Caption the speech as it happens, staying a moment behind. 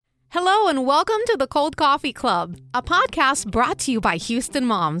Hello and welcome to the Cold Coffee Club, a podcast brought to you by Houston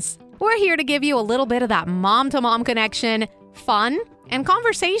Moms. We're here to give you a little bit of that mom-to-mom connection, fun, and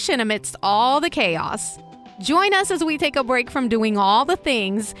conversation amidst all the chaos. Join us as we take a break from doing all the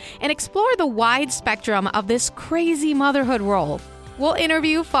things and explore the wide spectrum of this crazy motherhood role. We'll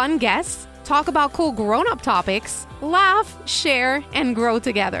interview fun guests, talk about cool grown-up topics, laugh, share, and grow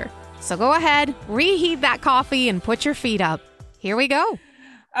together. So go ahead, reheat that coffee, and put your feet up. Here we go.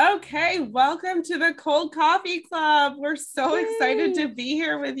 Okay, welcome to the Cold Coffee Club. We're so excited to be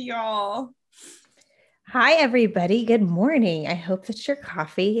here with y'all. Hi, everybody. Good morning. I hope that your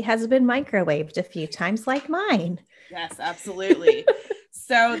coffee has been microwaved a few times like mine. Yes, absolutely.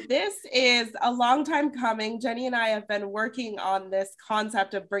 So this is a long time coming. Jenny and I have been working on this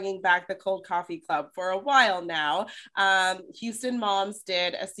concept of bringing back the Cold Coffee Club for a while now. Houston Moms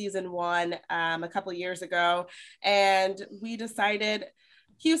did a season 1 a couple of years ago, and we decided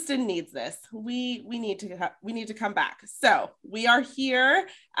Houston needs this. We need to come back. So we are here.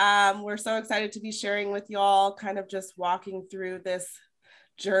 We're so excited to be sharing with y'all, kind of just walking through this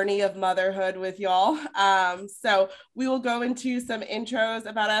journey of motherhood with y'all. So we will go into some intros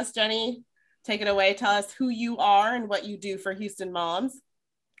about us. Jenny, take it away. Tell us who you are and what you do for Houston Moms.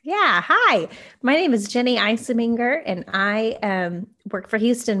 Yeah. Hi, my name is Jenny Eiseminger, and I work for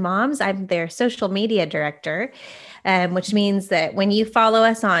Houston Moms. I'm their social media director, which means that when you follow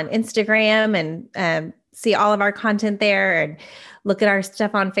us on Instagram and see all of our content there and look at our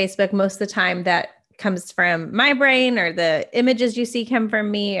stuff on Facebook, most of the time that comes from my brain, or the images you see come from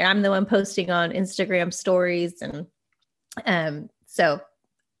me. I'm the one posting on Instagram stories. And so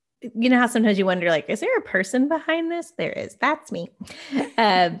you know how sometimes you wonder, like, is there a person behind this? There is. That's me.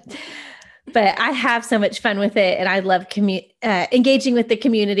 But I have so much fun with it, and I love engaging with the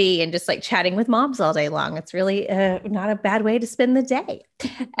community and just like chatting with moms all day long. It's really not a bad way to spend the day.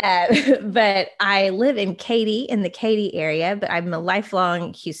 But I live in Katy, in the Katy area, but I'm a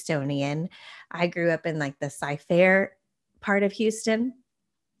lifelong Houstonian. I grew up in like the Cy-Fair part of Houston.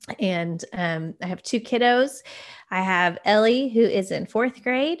 And I have 2 kiddos. I have Ellie, who is in 4th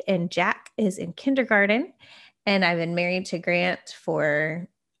grade, and Jack is in kindergarten. And I've been married to Grant for,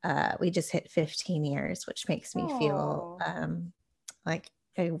 we just hit 15 years, which makes me feel like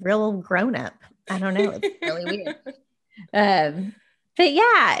a real grown up. I don't know. It's really weird. But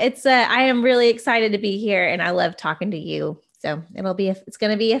yeah, I am really excited to be here, and I love talking to you. So it's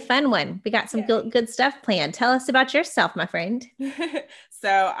going to be a fun one. We got some good stuff planned. Tell us about yourself, my friend.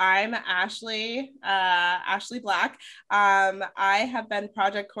 So I'm Ashley Black. I have been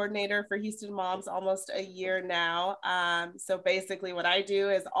project coordinator for Houston Moms almost a year now. So basically what I do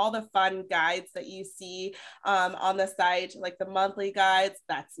is all the fun guides that you see on the site, like the monthly guides,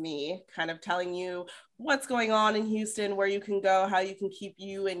 that's me, kind of telling you what's going on in Houston, where you can go, how you can keep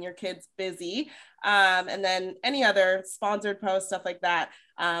you and your kids busy. And then any other sponsored posts, stuff like that.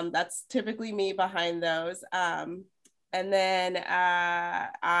 That's typically me behind those. And then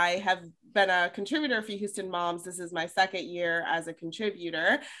I have been a contributor for Houston Moms. This is my 2nd year as a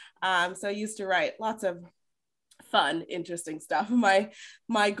contributor. So I used to write lots of fun, interesting stuff.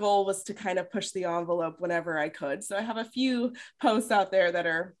 My goal was to kind of push the envelope whenever I could. So I have a few posts out there that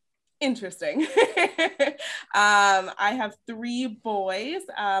are interesting. I have 3 boys.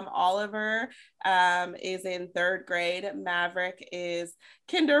 Oliver is in 3rd grade. Maverick is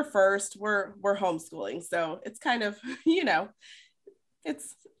kinder first. We're homeschooling, so it's kind of,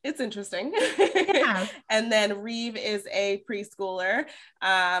 it's interesting. Yeah. And then Reeve is a preschooler.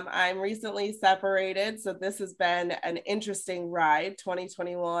 I'm recently separated, so this has been an interesting ride.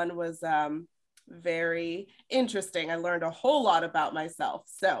 2021 was very interesting. I learned a whole lot about myself.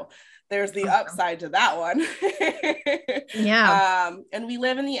 So there's the upside to that one. Yeah. And we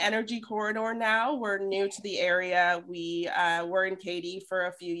live in the Energy Corridor now. We're new to the area. We were in Katy for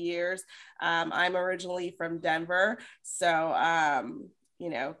a few years. I'm originally from Denver. So,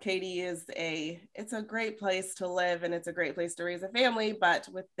 Katy it's a great place to live, and it's a great place to raise a family, but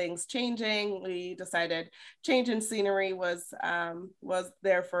with things changing, we decided change in scenery was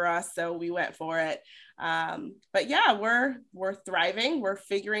there for us. So we went for it. But yeah, we're thriving, we're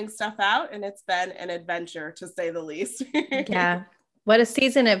figuring stuff out, and it's been an adventure, to say the least. Yeah. What a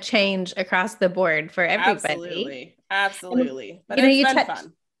season of change across the board for everybody. Absolutely. But it's been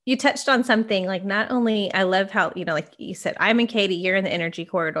fun. You touched on something like, not only, I love how, like you said, I'm in Katy, you're in the Energy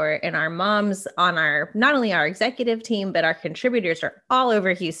Corridor, and our moms on not only our executive team, but our contributors are all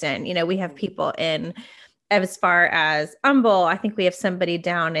over Houston. We have people in as far as Humble. I think we have somebody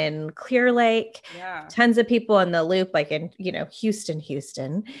down in Clear Lake. Yeah. Tons of people in the loop, like in, Houston.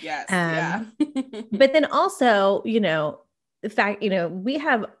 Yes. Yeah. But then also, the fact, we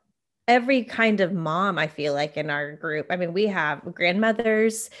have every kind of mom, I feel like, in our group. I mean, we have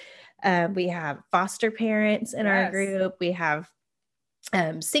grandmothers, we have foster parents in our group, we have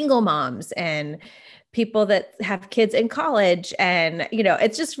single moms and people that have kids in college. And,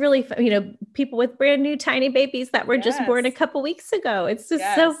 it's just really fun, people with brand new tiny babies that were just born a couple weeks ago. It's just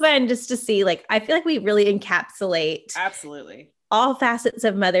so fun just to see, like, I feel like we really encapsulate absolutely all facets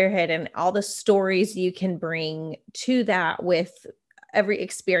of motherhood and all the stories you can bring to that with every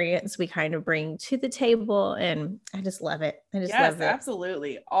experience we kind of bring to the table. And I just love it. I just love it.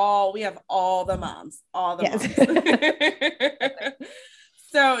 Absolutely. We have all the moms. Moms.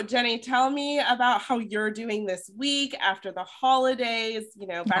 So Jenny, tell me about how you're doing this week after the holidays,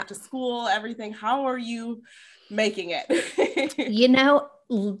 back to school, everything. How are you making it?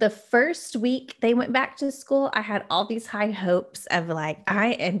 The first week they went back to school, I had all these high hopes of like,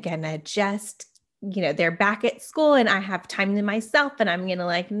 I am going to just, they're back at school and I have time to myself and I'm going to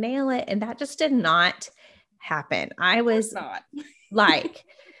like nail it. And that just did not happen. I was not like,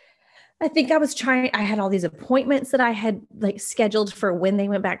 I think I had all these appointments that I had like scheduled for when they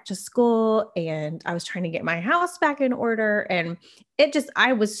went back to school, and I was trying to get my house back in order, and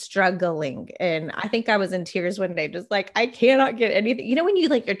I was struggling. And I think I was in tears one day, just like, I cannot get anything, when you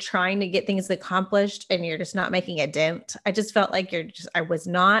like, you're trying to get things accomplished and you're just not making a dent. I just felt like I was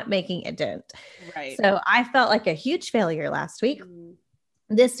not making a dent. Right. So I felt like a huge failure last week.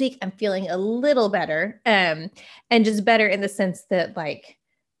 This week I'm feeling a little better, and just better in the sense that like,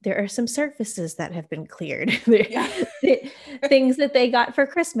 there are some surfaces that have been cleared. Things that they got for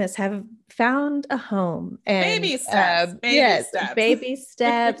Christmas have found a home. And baby steps. Baby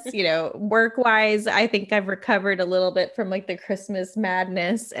steps, work-wise, I think I've recovered a little bit from like the Christmas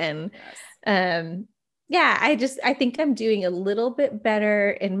madness. And I think I'm doing a little bit better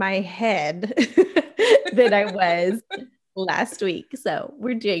in my head than I was last week. So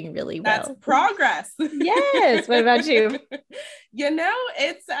we're doing really well. That's progress. Yes. What about you?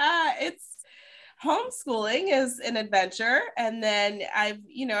 It's homeschooling is an adventure. And then I've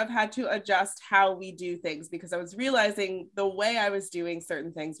had to adjust how we do things, because I was realizing the way I was doing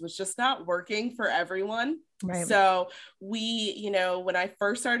certain things was just not working for everyone. Right. So we, when I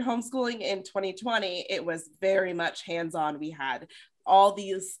first started homeschooling in 2020, it was very much hands-on. We had all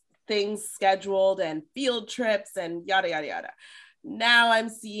these things scheduled and field trips and yada, yada, yada. Now I'm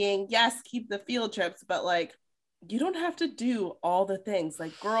seeing, yes, keep the field trips, but like, you don't have to do all the things.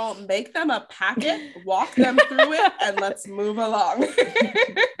 Like, girl, make them a packet, walk them through it, and let's move along.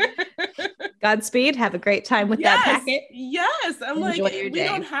 Godspeed. Have a great time with that packet. Yes. I'm Enjoy like, we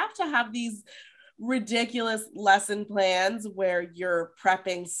don't have to have these ridiculous lesson plans where you're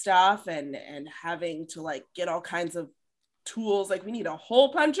prepping stuff and having to like get all kinds of tools. Like, we need a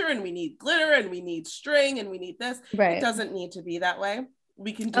hole puncher and we need glitter and we need string and we need this. Right. It doesn't need to be that way.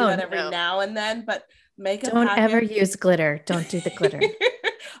 We can do that every now and then, but don't ever use glitter. Don't do the glitter.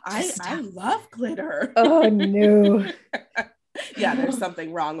 I love glitter. Oh no. Yeah, there's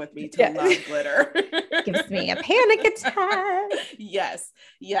something wrong with me to love glitter. Gives me a panic attack. Yes.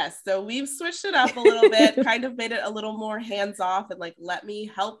 So we've switched it up a little bit, kind of made it a little more hands off and like, let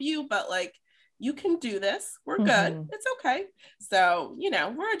me help you, but like, you can do this. We're good. It's okay. So,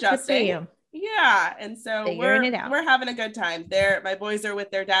 we're adjusting. Yeah. And so we're having a good time there. My boys are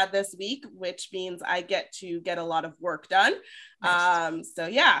with their dad this week, which means I get to get a lot of work done. Nice. So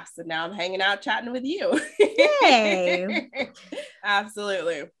now I'm hanging out chatting with you. Yay.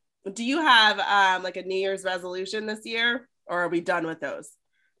 Absolutely. Do you have like a New Year's resolution this year, or are we done with those?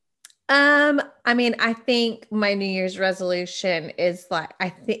 I mean, I think my New Year's resolution is like, I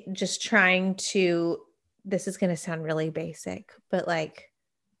think just trying to, this is going to sound really basic, but like,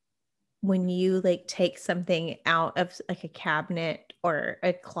 when you like take something out of like a cabinet or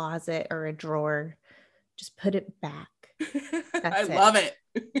a closet or a drawer, just put it back. I love it.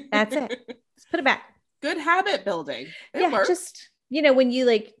 That's it. Just put it back. Good habit building. It works. Just, when you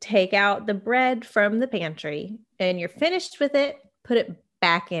like take out the bread from the pantry and you're finished with it, put it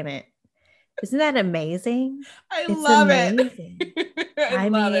back in it. Isn't that amazing? I love it. I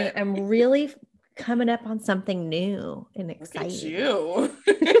love it. I'm really coming up on something new and exciting. Look at you.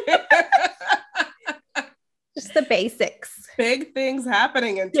 Just the basics. Big things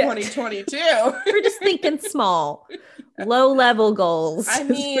happening in 2022. We're just thinking small, low level goals. I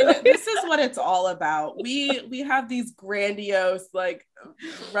mean, this is what it's all about. We have these grandiose like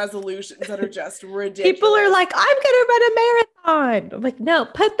resolutions that are just ridiculous. People are like, I'm going to run a marathon. I'm like, no,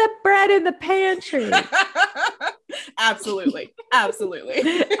 put the bread in the pantry. Absolutely.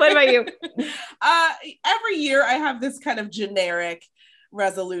 What about you? Every year I have this kind of generic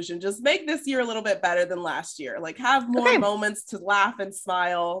resolution. Just make this year a little bit better than last year. Like have more moments to laugh and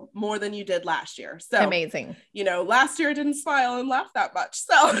smile more than you did last year. So amazing. Last year I didn't smile and laugh that much.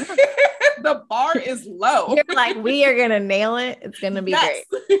 So the bar is low. You're like, we are going to nail it. It's going to be great.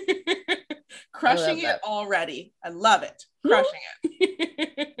 Crushing it already. I love it. Crushing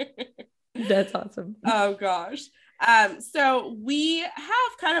it. That's awesome. Oh gosh. So we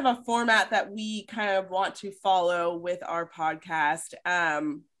have kind of a format that we kind of want to follow with our podcast.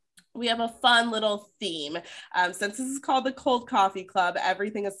 We have a fun little theme. Since this is called the Cold Coffee Club,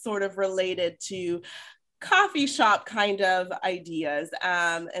 everything is sort of related to coffee shop kind of ideas.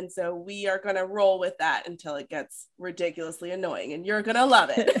 And so we are going to roll with that until it gets ridiculously annoying, and you're going to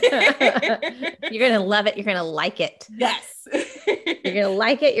love it. You're going to love it. You're going to like it. Yes. You're going to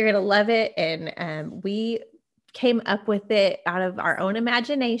like it. You're going to love it. And we came up with it out of our own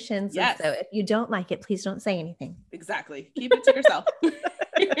imaginations. Yes. So if you don't like it, please don't say anything. Exactly. Keep it to yourself.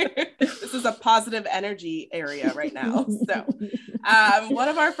 This is a positive energy area right now. So one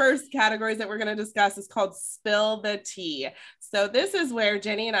of our first categories that we're going to discuss is called Spill the Tea. So this is where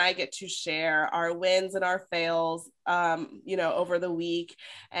Jenny and I get to share our wins and our fails, over the week,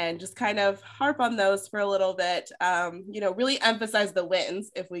 and just kind of harp on those for a little bit, really emphasize the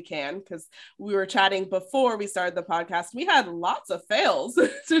wins if we can, because we were chatting before we started the podcast. We had lots of fails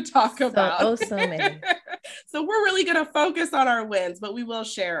to talk about. So many. So we're really going to focus on our wins, but we will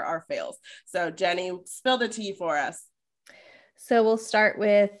share our fails. So Jenny, spill the tea for us. So we'll start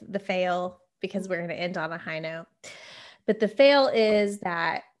with the fail because we're going to end on a high note. But the fail is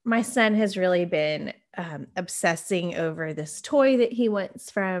that my son has really been obsessing over this toy that he wants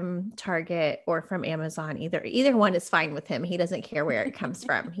from Target or from Amazon. Either one is fine with him. He doesn't care where it comes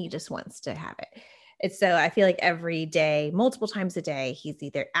from. He just wants to have it. And so I feel like every day, multiple times a day, he's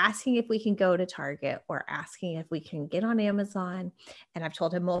either asking if we can go to Target or asking if we can get on Amazon. And I've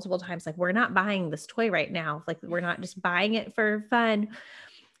told him multiple times, like, we're not buying this toy right now. Like, we're not just buying it for fun.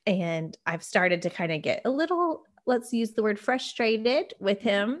 And I've started to kind of get a little, let's use the word frustrated with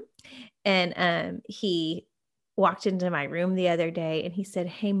him. And he walked into my room the other day and he said,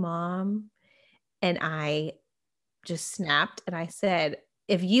 "Hey, Mom." And I just snapped and I said,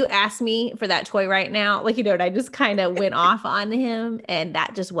 "If you ask me for that toy right now," and I just kind of went off on him, and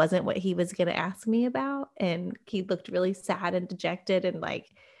that just wasn't what he was going to ask me about. And he looked really sad and dejected and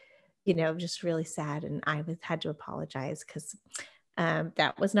just really sad. And I had to apologize because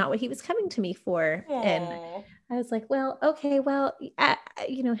that was not what he was coming to me for. Aww. And I was like, well, okay, well,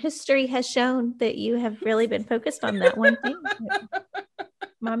 history has shown that you have really been focused on that one thing.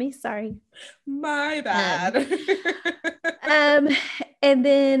 Mommy, sorry. My bad. And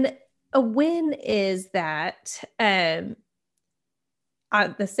then a win is that that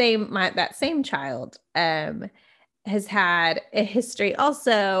same child has had a history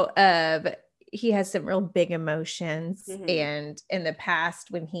also of, he has some real big emotions. Mm-hmm. And in the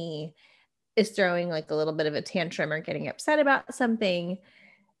past, when he is throwing like a little bit of a tantrum or getting upset about something,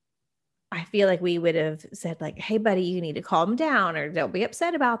 I feel like we would have said like, "Hey buddy, you need to calm down," or "Don't be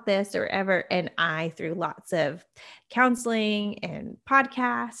upset about this," or ever. And I, through lots of counseling and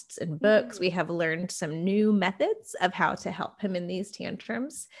podcasts and books, we have learned some new methods of how to help him in these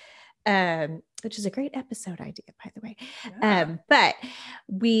tantrums, which is a great episode idea, by the way. Yeah. But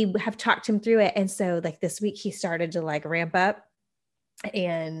we have talked him through it. And so like this week he started to like ramp up,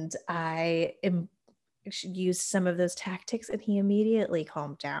 and I used some of those tactics and he immediately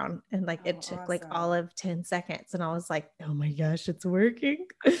calmed down. And like, it took like all of 10 seconds. And I was like, oh my gosh, it's working.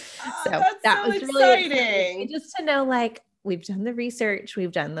 So that was exciting. Really exciting. Just to know, like, we've done the research,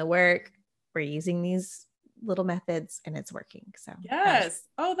 we've done the work, we're using these little methods and it's working. So yes.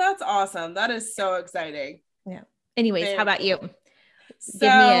 Oh, that's awesome. That is so exciting. Yeah. Anyways, how about you? Give me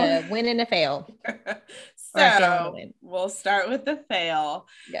a win and a fail. So we'll start with the fail.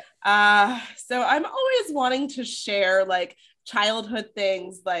 Yeah. So I'm always wanting to share like childhood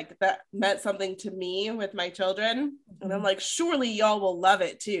things like that meant something to me with my children. Mm-hmm. And I'm like, surely y'all will love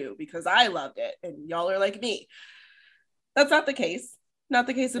it too, because I loved it and y'all are like me. That's not the case. Not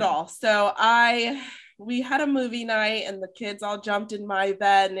the case at all. So we had a movie night and the kids all jumped in my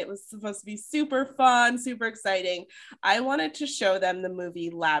bed and it was supposed to be super fun, super exciting. I wanted to show them the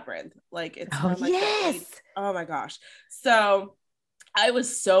movie Labyrinth. Like it's yes. Oh my gosh. So I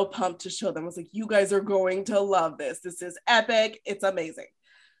was so pumped to show them. I was like, you guys are going to love this. This is epic. It's amazing.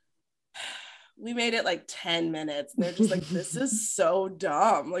 We made it like 10 minutes. And they're just like, this is so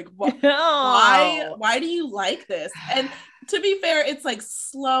dumb. Like, why do you like this? And to be fair, it's like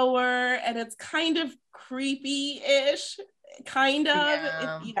slower and it's kind of creepy-ish, kind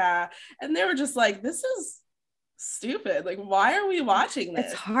of. Yeah. And they were just like, this is stupid. Like, why are we watching this?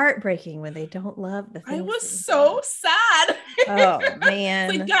 It's heartbreaking when they don't love the things. I was so sad. Oh man.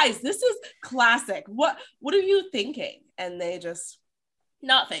 Like, guys, this is classic. What are you thinking? And they just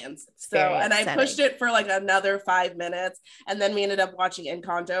not fans. So, and I pushed it for like another 5 minutes, and then we ended up watching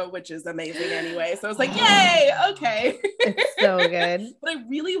Encanto, which is amazing anyway. So I was like, yay, okay. It's so good. But I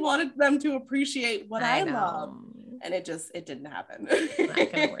really wanted them to appreciate what I love. And it didn't happen.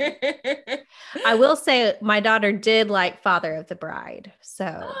 I will say my daughter did like Father of the Bride. So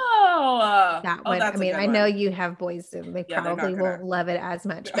that one, I mean, I know you have boys and they probably won't love it as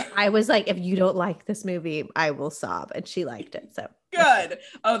much, but I was like, if you don't like this movie, I will sob. And she liked it. So good.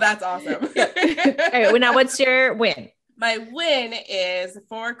 Oh, that's awesome. All right. Well, now what's your win? My win is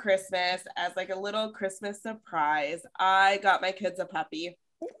for Christmas, as like a little Christmas surprise, I got my kids a puppy.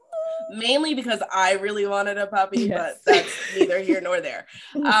 Mainly because I really wanted a puppy, but that's neither here nor there.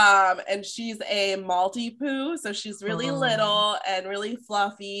 And she's a Maltipoo, so she's really little and really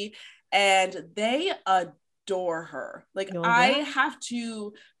fluffy, and they adore her. Like, I have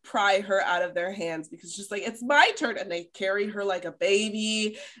to pry her out of their hands because just like, it's my turn, and they carry her like a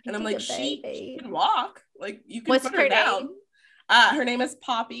baby, and I'm like, she can walk. Like, you can put her down. Her name is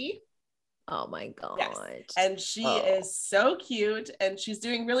Poppy. Oh my God. Yes. And she is so cute, and she's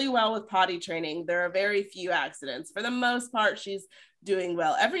doing really well with potty training. There are very few accidents. For the most part, she's doing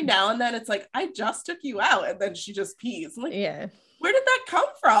well. Every now and then it's like, I just took you out, and then she just pees. I'm like, where did that come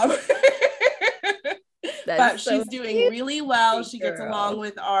from? But she's doing really well. She gets along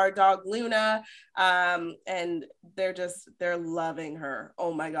with our dog Luna, and they're loving her.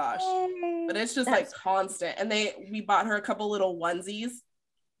 Oh my gosh. But it's just like constant. And we bought her a couple little onesies.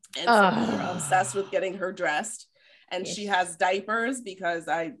 And so we're obsessed with getting her dressed, and she has diapers because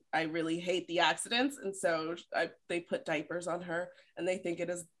I really hate the accidents. And so they put diapers on her, and they think it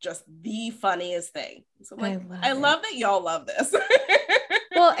is just the funniest thing. So I'm like, I love that y'all love this.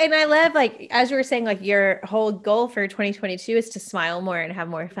 Well, and I love, like, as you were saying, like your whole goal for 2022 is to smile more and have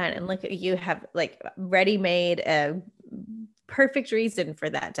more fun. And look, you have like ready-made a perfect reason for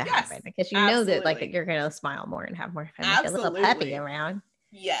that to happen, because you know that like you're going to smile more and have more fun. Like a little puppy around.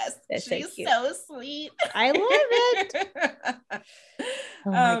 Yes, that's she's so sweet. I love it.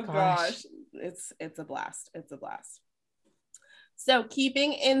 Oh gosh, it's a blast. It's a blast. So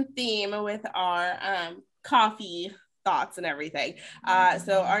keeping in theme with our coffee thoughts and everything.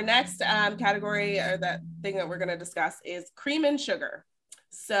 So our next category, or that thing that we're going to discuss, is cream and sugar.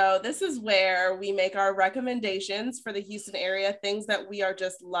 So this is where we make our recommendations for the Houston area, things that we are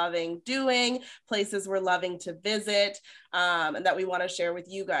just loving doing, places we're loving to visit, and that we want to share with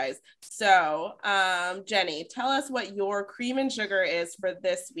you guys. So Jenny, tell us what your cream and sugar is for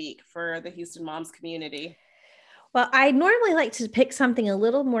this week for the Houston Moms community. Well, I normally like to pick something a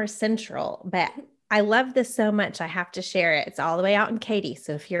little more central, but I love this so much, I have to share it. It's all the way out in Katy.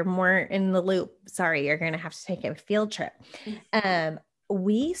 So if you're more in the loop, sorry, you're going to have to take a field trip.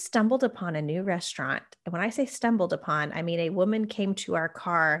 We stumbled upon a new restaurant. And when I say stumbled upon, I mean, a woman came to our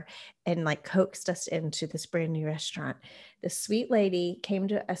car and like coaxed us into this brand new restaurant. This sweet lady came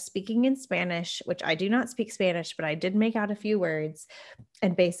to us speaking in Spanish, which I do not speak Spanish, but I did make out a few words.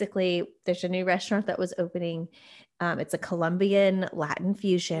 And basically there's a new restaurant that was opening. It's a Colombian Latin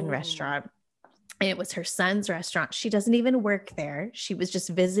fusion restaurant. And it was her son's restaurant. She doesn't even work there. She was just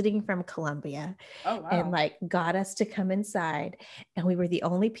visiting from Colombia. Oh, wow. And like got us to come inside. And we were the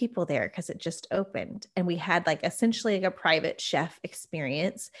only people there because it just opened. And we had like essentially like a private chef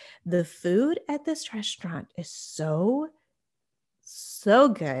experience. The food at this restaurant is so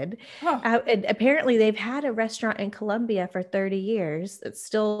good. And apparently they've had a restaurant in Colombia for 30 years. It's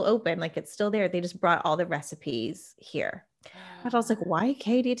still open. Like it's still there. They just brought all the recipes here. I was like, why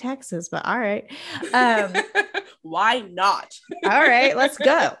Katy, Texas? But all right. Why not? All right, let's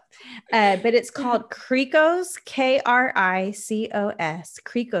go. But it's called Cricos, Kricos.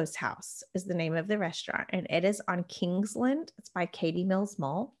 Cricos House is the name of the restaurant. And it is on Kingsland. It's by Katy Mills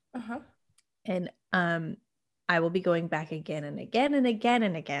Mall. And I will be going back again and again and again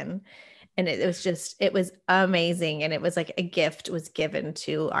and again. And it was amazing. And it was like a gift was given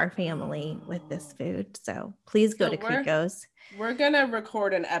to our family with this food. So please go to Cricos. We're going to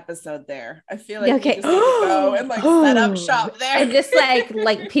record an episode there. I feel like we just need to go and like set up shop there. And just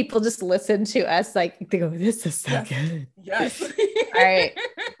like people just listen to us. Like they go, this is so good. Yes. All right.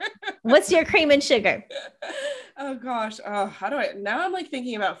 What's your cream and sugar? Oh gosh. Now I'm like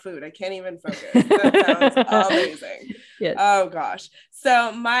thinking about food. I can't even focus. That sounds amazing. Yes. Oh gosh.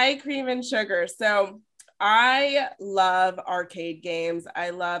 So my cream and sugar. So I love arcade games.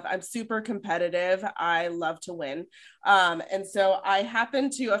 I'm super competitive. I love to win. And so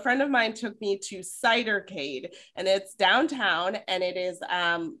a friend of mine took me to Cidercade, and it's downtown, and it is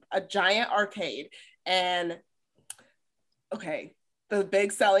a giant arcade. And okay, the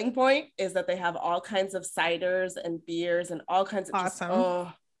big selling point is that they have all kinds of ciders and beers and all kinds of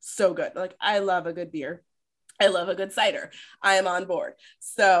awesome. so good. Like, I love a good beer. I love a good cider. I am on board.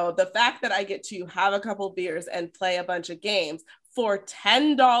 So the fact that I get to have a couple beers and play a bunch of games for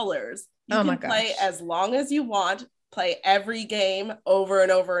 $10, you can play as long as you want, play every game over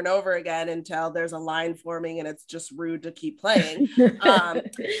and over and over again until there's a line forming and it's just rude to keep playing.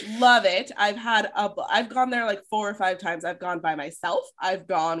 Love it. I've gone there like 4 or 5 times. I've gone by myself. I've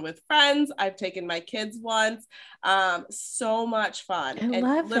gone with friends. I've taken my kids once. So much fun. I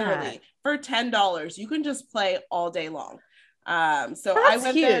love that. For $10, you can just play all day long. So That's I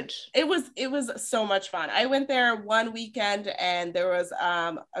went huge. there. It was so much fun. I went there one weekend, and there was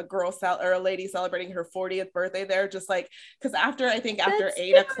a lady celebrating her 40th birthday there, just like, because after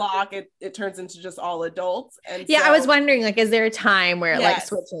 8 o'clock it turns into just all adults. And I was wondering, like, is there a time where it like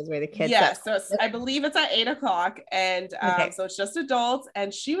switches where the kids so I believe it's at 8 o'clock, and so it's just adults,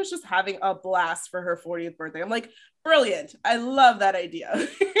 and she was just having a blast for her 40th birthday. I'm like, brilliant. I love that idea.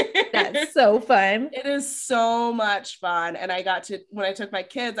 That's so fun. It is so much fun. And when I took my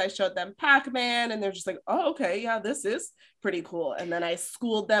kids, I showed them Pac-Man, and they're just like, oh, okay, yeah, this is pretty cool. And then I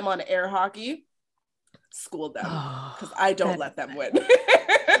schooled them on air hockey. Because I don't let them win.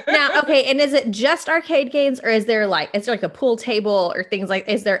 Now, okay, and is it just arcade games, or is there like a pool table or things like,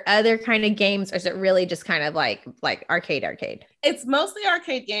 is there other kind of games, or is it really just kind of like arcade? It's mostly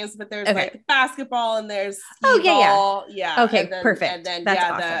arcade games, but there's like basketball, and there's ball. Okay, and then, perfect. And then that's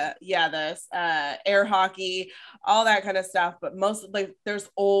awesome. the air hockey, all that kind of stuff. But most, like, there's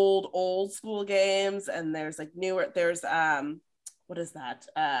old school games, and there's like newer. There's what is that?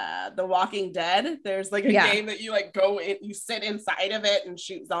 The Walking Dead. There's like a game that you like go in, you sit inside of it and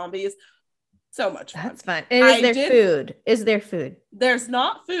shoot zombies. So much fun. That's fun. And is there food? There's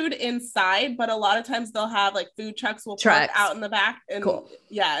not food inside, but a lot of times they'll have like food trucks park out in the back, and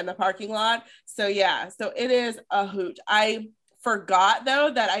in the parking lot. So so it is a hoot. I forgot though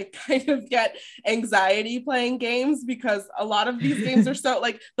that I kind of get anxiety playing games, because a lot of these games are so,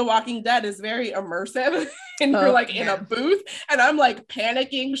 like, The Walking Dead is very immersive, and you're like in a booth, and I'm like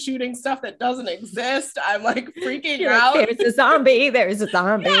panicking, shooting stuff that doesn't exist. I'm like freaking out. Like, there's a zombie.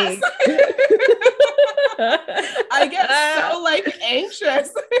 Yes. I get so like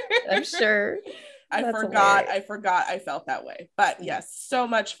anxious. I'm sure. I forgot I felt that way. But yes, so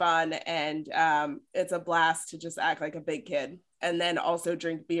much fun. And it's a blast to just act like a big kid, and then also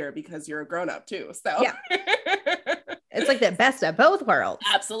drink beer because you're a grown-up too. So it's like the best of both worlds.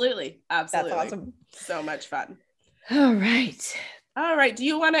 Absolutely. That's awesome. So much fun. All right. Do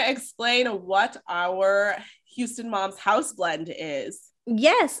you want to explain what our Houston Moms House Blend is?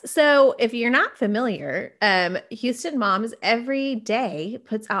 Yes. So if you're not familiar, Houston Moms every day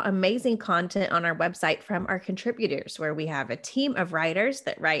puts out amazing content on our website from our contributors, where we have a team of writers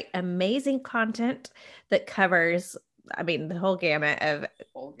that write amazing content that covers, the whole gamut of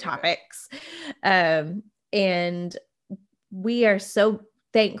topics. And we are so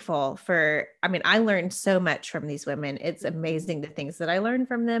thankful for, I learned so much from these women. It's amazing the things that I learned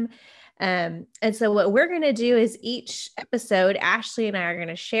from them. And so what we're going to do is each episode, Ashley and I are going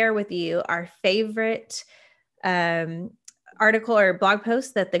to share with you our favorite article or blog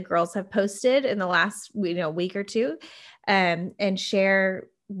post that the girls have posted in the last week or two, and share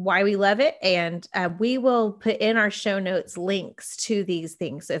why we love it. And we will put in our show notes links to these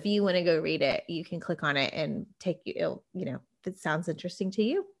things. So if you want to go read it, you can click on it and take, if it sounds interesting to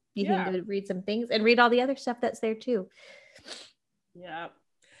you, you can go read some things and read all the other stuff that's there too. Yeah.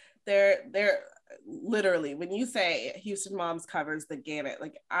 They're literally, when you say Houston Moms covers the gamut,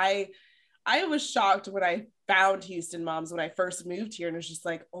 like I was shocked when I found Houston Moms when I first moved here, and it was just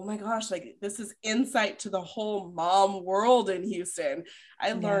like, oh my gosh, like this is insight to the whole mom world in Houston.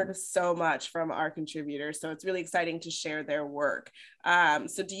 I learned so much from our contributors, so it's really exciting to share their work.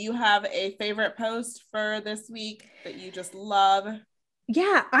 So do you have a favorite post for this week that you just love?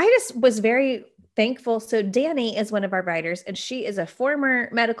 Yeah, I just was very thankful. So Danny is one of our writers, and she is a former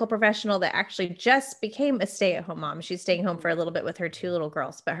medical professional that actually just became a stay-at-home mom. She's staying home for a little bit with her 2 little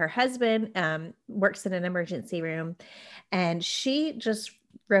girls, but her husband works in an emergency room, and she just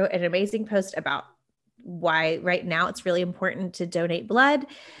wrote an amazing post about why right now it's really important to donate blood,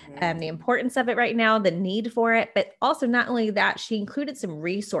 the importance of it right now, the need for it, but also not only that, she included some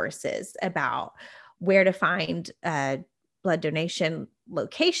resources about where to find blood donation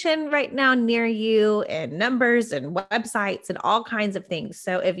location right now near you and numbers and websites and all kinds of things.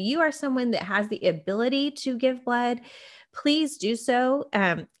 So if you are someone that has the ability to give blood, please do so.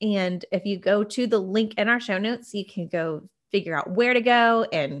 And if you go to the link in our show notes, you can go figure out where to go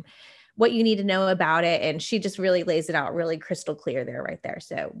and what you need to know about it. And she just really lays it out really crystal clear there, right there.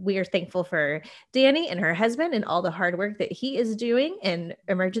 So we are thankful for Danny and her husband and all the hard work that he is doing in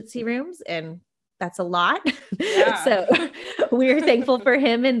emergency rooms. And that's a lot. Yeah. So we're thankful for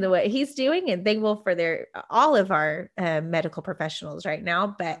him and the way he's doing, and thankful for all of our medical professionals right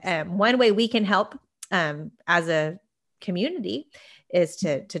now. But one way we can help as a community is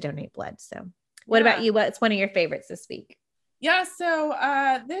to donate blood. So what about you? What's one of your favorites this week? Yeah, so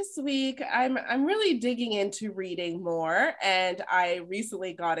this week I'm really digging into reading more, and I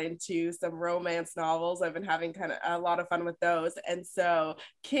recently got into some romance novels. I've been having kind of a lot of fun with those, and so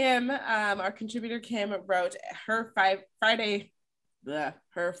Kim, our contributor Kim, wrote her Friday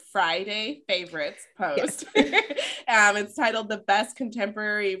favorites post. It's titled "The Best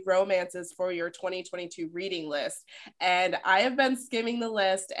Contemporary Romances for Your 2022 Reading List." And I have been skimming the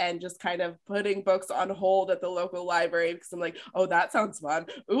list and just kind of putting books on hold at the local library because I'm like, oh, that sounds fun.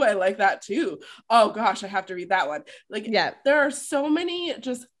 Ooh, I like that too. Oh gosh, I have to read that one. There are so many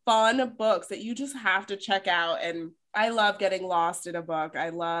just fun books that you just have to check out. And I love getting lost in a book. I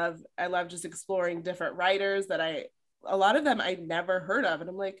love just exploring different writers that a lot of them I never heard of. And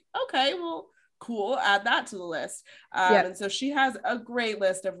I'm like, okay, well, cool. Add that to the list. And so she has a great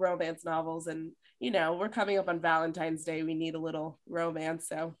list of romance novels, and, we're coming up on Valentine's Day. We need a little romance.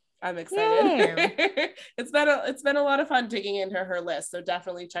 So I'm excited. It's been a lot of fun digging into her list. So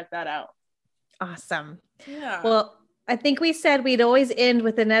definitely check that out. Awesome. Yeah. Well, I think we said we'd always end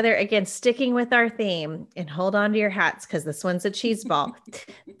with another, again, sticking with our theme, and hold on to your hats because this one's a cheese ball,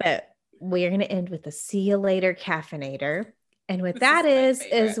 but we're going to end with a see you later caffeinator. And what that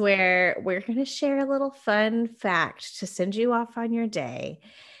is where we're going to share a little fun fact to send you off on your day.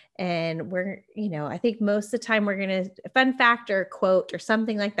 And we're, I think most of the time we're going to fun fact or quote or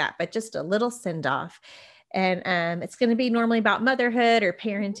something like that, but just a little send off. And it's going to be normally about motherhood or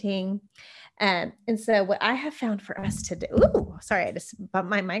parenting. And so what I have found for us today, I just bumped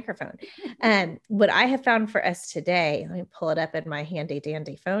my microphone. What I have found for us today, let me pull it up in my handy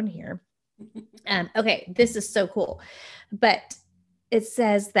dandy phone here. Okay, this is so cool. But it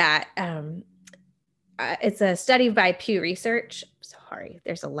says that it's a study by Pew Research. Sorry,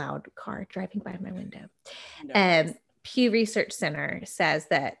 there's a loud car driving by my window. Pew Research Center says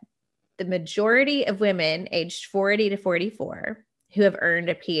that the majority of women aged 40 to 44 who have earned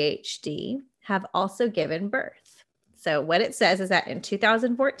a PhD have also given birth. So what it says is that in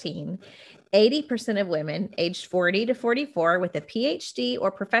 2014, 80% of women aged 40 to 44 with a PhD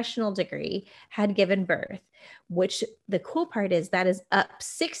or professional degree had given birth, which the cool part is that is up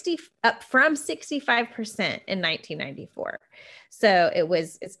from 65% in 1994. So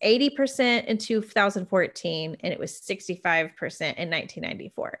it's 80% in 2014 and it was 65% in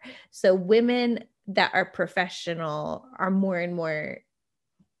 1994. So women that are professional are more and more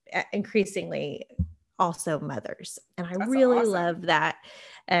increasingly also mothers. And I really awesome. Love that.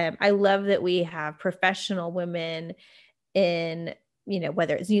 I love that we have professional women in,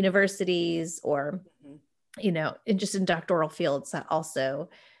 whether it's universities or, just in doctoral fields that also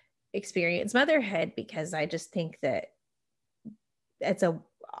experience motherhood, because I just think that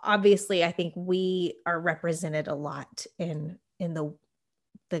obviously I think we are represented a lot in the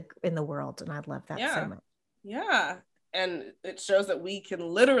world. And I love that so much. Yeah. And it shows that we can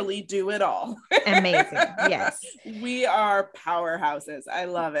literally do it all. Amazing. Yes. We are powerhouses. I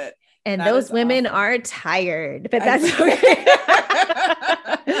love it. And those women are tired, but that's okay.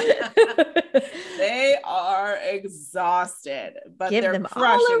 They are exhausted, but they're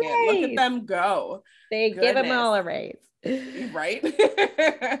crushing it. Look at them go. They give them all a raise. Right?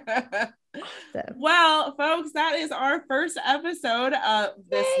 Awesome. Well, folks, that is our first episode of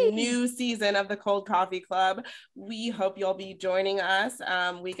this new season of the Cold Coffee Club. We hope you'll be joining us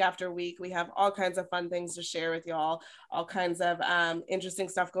week after week. We have all kinds of fun things to share with y'all, all kinds of interesting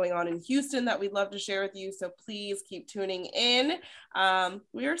stuff going on in Houston that we'd love to share with you. So please keep tuning in.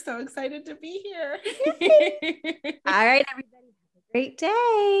 We are so excited to be here. All right, everybody. Have a great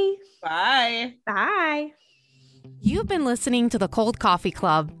day. Bye. Bye. You've been listening to the Cold Coffee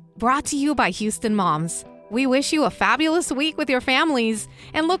Club, brought to you by Houston Moms. We wish you a fabulous week with your families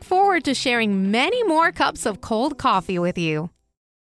and look forward to sharing many more cups of cold coffee with you.